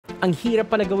Ang hirap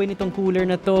pala gawin itong cooler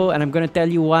na to, and I'm gonna tell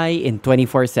you why in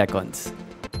 24 seconds.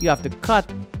 You have to cut.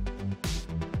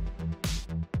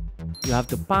 You have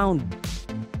to pound.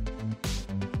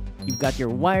 You've got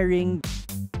your wiring.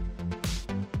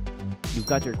 You've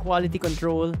got your quality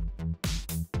control.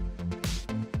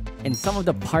 And some of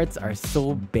the parts are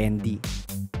so bendy.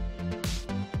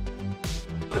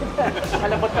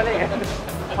 Malambot pala eh.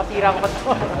 Masira ko pa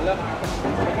to.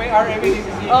 Kung may RMA, this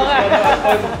is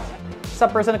Sa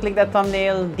person who clicked that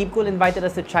thumbnail, Deepcool invited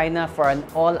us to China for an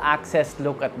all-access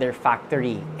look at their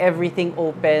factory. Everything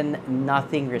open,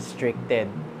 nothing restricted.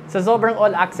 Sa sobrang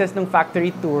all-access ng factory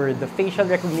tour, the facial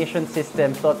recognition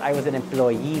system thought I was an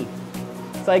employee.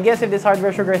 So I guess if this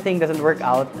hardware sugar thing doesn't work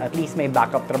out, at least may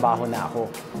backup trabaho na ako.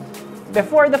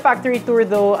 Before the factory tour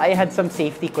though, I had some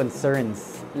safety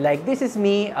concerns. Like this is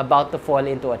me about to fall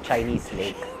into a Chinese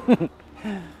lake.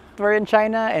 We're in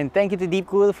China, and thank you to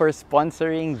Deepcool for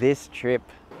sponsoring this trip.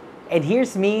 And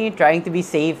here's me trying to be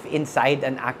safe inside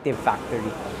an active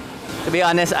factory. To be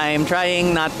honest, I'm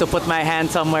trying not to put my hand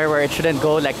somewhere where it shouldn't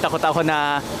go. Like takot ako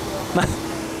na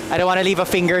I don't want to leave a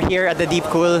finger here at the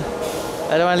Deepcool.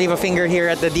 I don't want to leave a finger here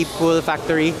at the Deepcool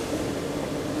factory.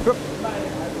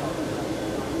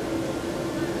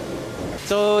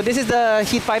 So this is the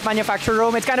heat pipe manufacture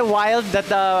room. It's kind of wild that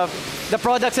the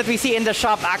products that we see in the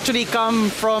shop actually come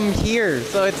from here.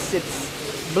 So it's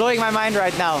blowing my mind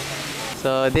right now.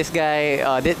 So this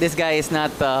guy is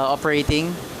not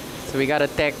operating. So we got a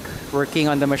tech working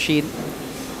on the machine.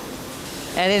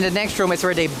 And in the next room is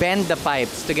where they bend the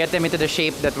pipes to get them into the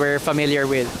shape that we're familiar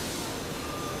with.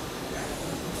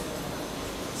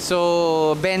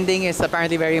 So bending is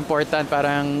apparently very important.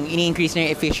 Parang ini-increase niya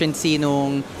yung efficiency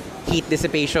nung heat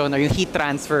dissipation or yung heat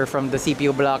transfer from the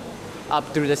CPU block up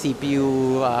through the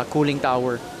CPU cooling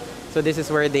tower. So this is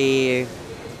where they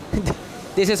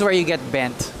this is where you get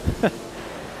bent.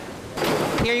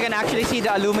 Here you can actually see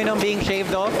the aluminum being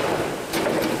shaved off.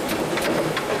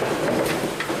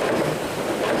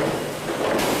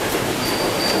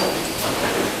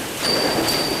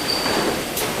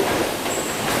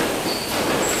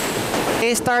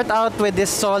 They start out with this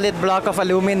solid block of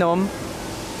aluminum,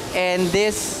 and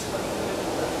this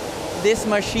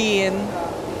machine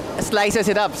slices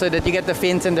it up so that you get the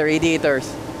fins and the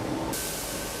radiators.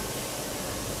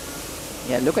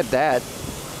 Yeah, look at that.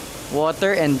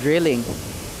 Water and drilling.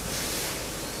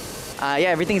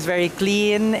 Yeah, everything's very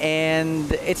clean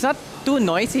and it's not too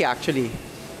noisy actually.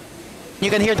 You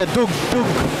can hear the dug dug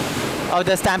of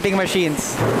the stamping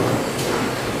machines.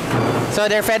 So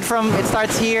they're fed from, it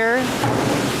starts here,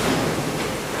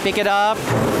 pick it up,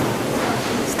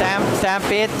 stamp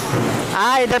it.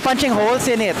 They're punching holes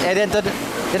in it and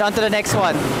then onto the next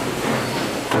one.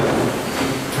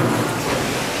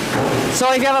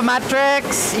 So if you have a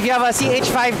Matrix, if you have a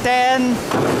CH510,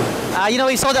 you know,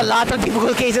 we sold a lot of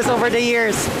Deepcool cases over the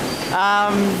years.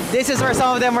 This is where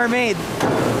some of them were made.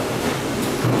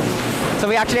 So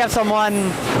we actually have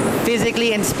someone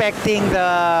physically inspecting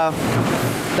the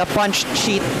punched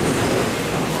sheet.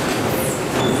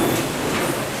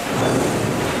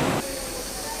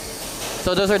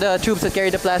 So those are the tubes that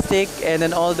carry the plastic, and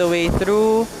then all the way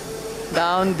through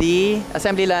down the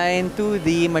assembly line to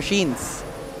the machines.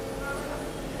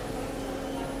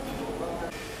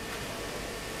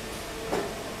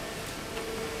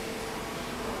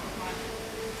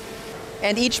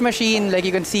 And each machine, like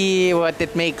you can see what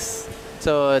it makes.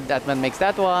 So that one makes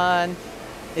that one.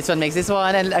 This one makes this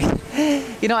one. And like,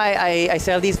 you know, I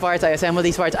sell these parts, I assemble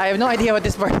these parts. I have no idea what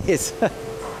this part is.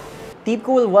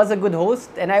 Deepcool was a good host,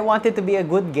 and I wanted to be a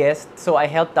good guest, so I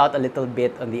helped out a little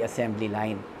bit on the assembly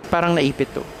line. Parang naipit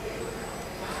to.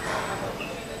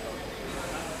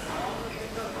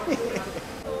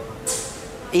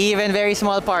 Even very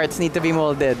small parts need to be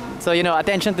molded. So, you know,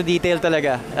 attention to detail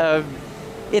talaga.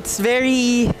 It's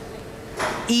very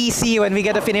easy when we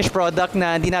get a finished product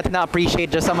na hindi natin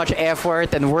na-appreciate just how much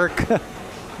effort and work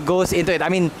goes into it. I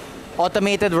mean,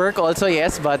 automated work also,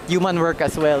 yes, but human work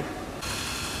as well.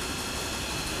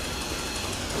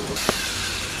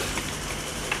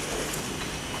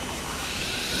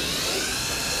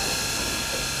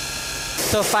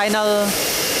 So final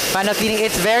cleaning,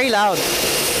 it's very loud.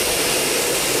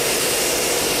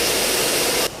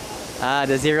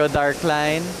 The zero dark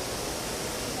line.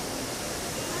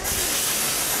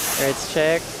 There, it's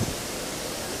checked.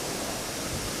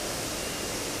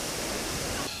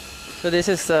 So this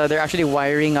is they're actually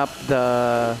wiring up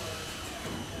the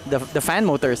fan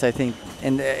motors, I think,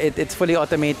 and it's fully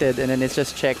automated, and then it's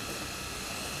just checked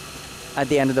at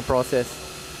the end of the process.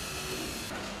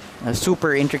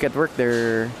 Super intricate work.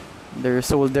 They're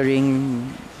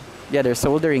soldering. Yeah, they're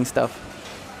soldering stuff.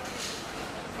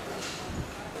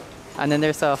 And then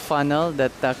there's a funnel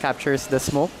that captures the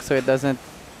smoke so it doesn't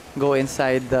go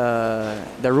inside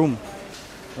the room.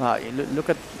 Wow, look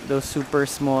at those super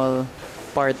small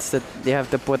parts that they have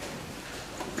to put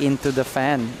into the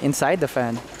fan, inside the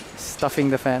fan, stuffing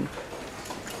the fan.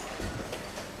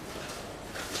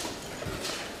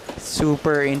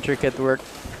 Super intricate work.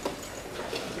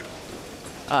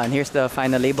 And here's the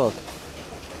final label.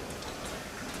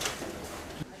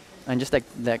 And just like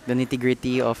the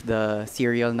nitty-gritty of the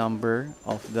serial number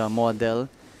of the model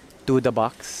to the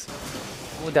box.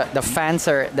 The fans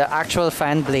the actual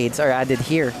fan blades are added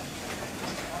here.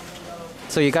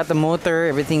 So you got the motor,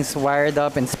 everything's wired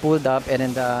up and spooled up, and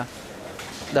then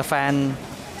the fan,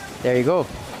 there you go.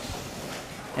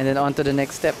 And then on to the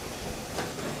next step.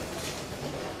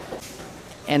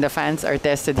 And the fans are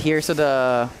tested here. So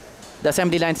the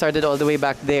assembly line started all the way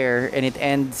back there, and it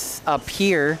ends up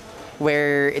here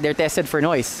where they're tested for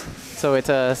noise. So it's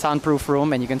a soundproof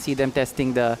room, and you can see them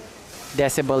testing the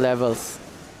decibel levels.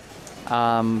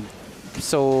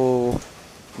 So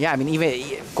yeah, I mean,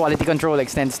 even quality control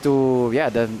extends to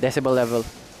the decibel level.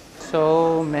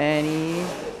 So many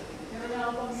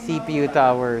CPU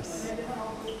towers.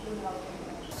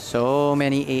 So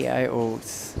many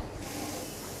AIOs.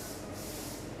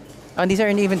 And these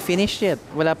aren't even finished yet.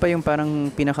 Wala pa yung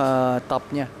parang pinaka top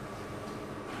niya.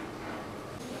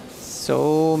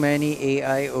 So many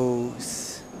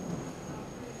AIOs.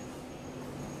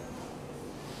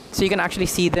 So you can actually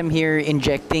see them here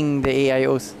injecting the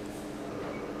AIOs.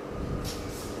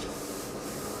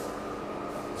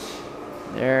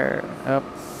 There, up.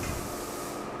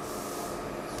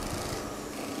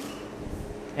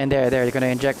 And there, they're gonna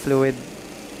inject fluid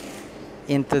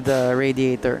into the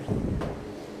radiator.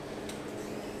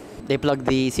 They plug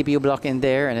the CPU block in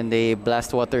there, and then they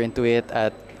blast water into it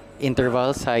at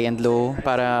intervals, high and low,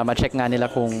 para ma-check nga nila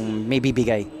kung may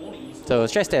bibigay. So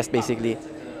stress test basically.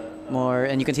 More,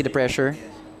 and you can see the pressure.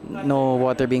 No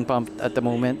water being pumped at the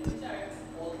moment.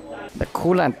 The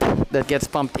coolant that gets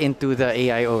pumped into the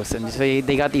AIOs, and so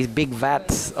they got these big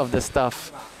vats of the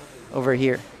stuff over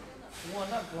here.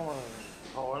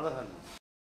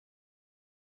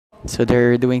 So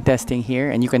they're doing testing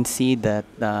here, and you can see that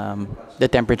the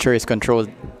temperature is controlled.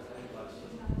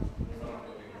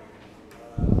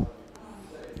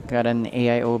 Got an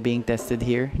AIO being tested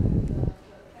here.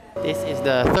 This is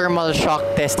the thermal shock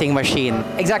testing machine.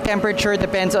 Exact temperature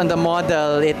depends on the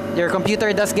model. Your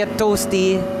computer does get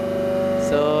toasty,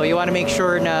 so you want to make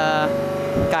sure na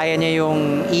kaya niya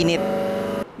yung init.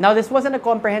 Now, this wasn't a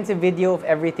comprehensive video of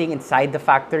everything inside the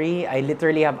factory. I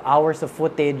literally have hours of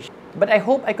footage. But I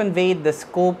hope I conveyed the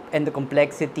scope and the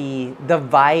complexity, the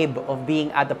vibe of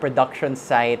being at a production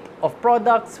site of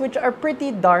products which are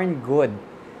pretty darn good.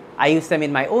 I use them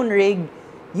in my own rig.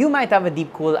 You might have a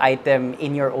Deepcool item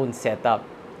in your own setup.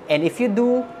 And if you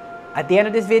do, at the end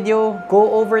of this video,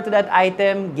 go over to that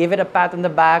item, give it a pat on the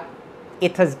back.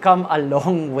 It has come a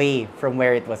long way from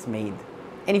where it was made.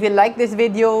 And if you like this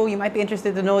video, you might be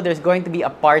interested to know there's going to be a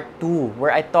part 2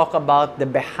 where I talk about the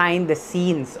behind the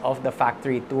scenes of the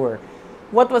factory tour.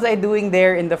 What was I doing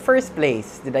there in the first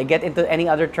place? Did I get into any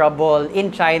other trouble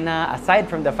in China aside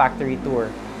from the factory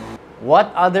tour?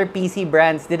 What other PC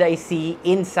brands did I see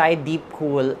inside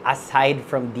Deepcool aside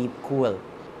from Deepcool?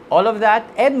 All of that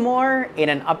and more in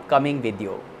an upcoming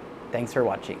video. Thanks for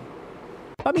watching.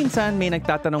 Paminsan may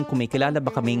nagtatanong kung may kilala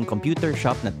ba kaming computer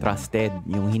shop na trusted,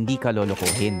 yung hindi ka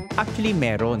lolokohin. Actually,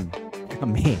 meron.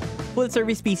 Kami.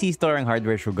 Full-service PC store ang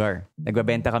Hardware Sugar.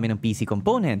 Nagbabenta kami ng PC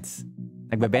components.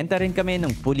 Nagbabenta rin kami ng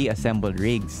fully assembled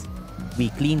rigs. We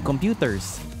clean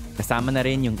computers. Kasama na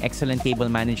rin yung excellent cable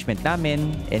management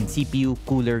namin and CPU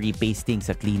cooler repasting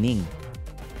sa cleaning.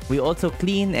 We also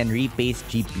clean and repaste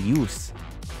GPUs.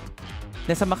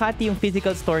 Nasa Makati yung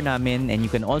physical store namin, and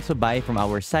you can also buy from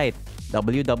our site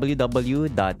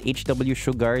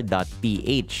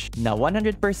www.hwsugar.ph na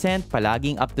 100%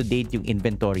 palaging up-to-date yung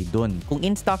inventory dun. Kung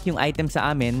in-stock yung item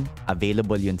sa amin,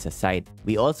 available yun sa site.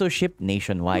 We also ship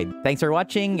nationwide. Thanks for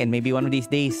watching, and maybe one of these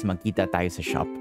days, magkita tayo sa shop.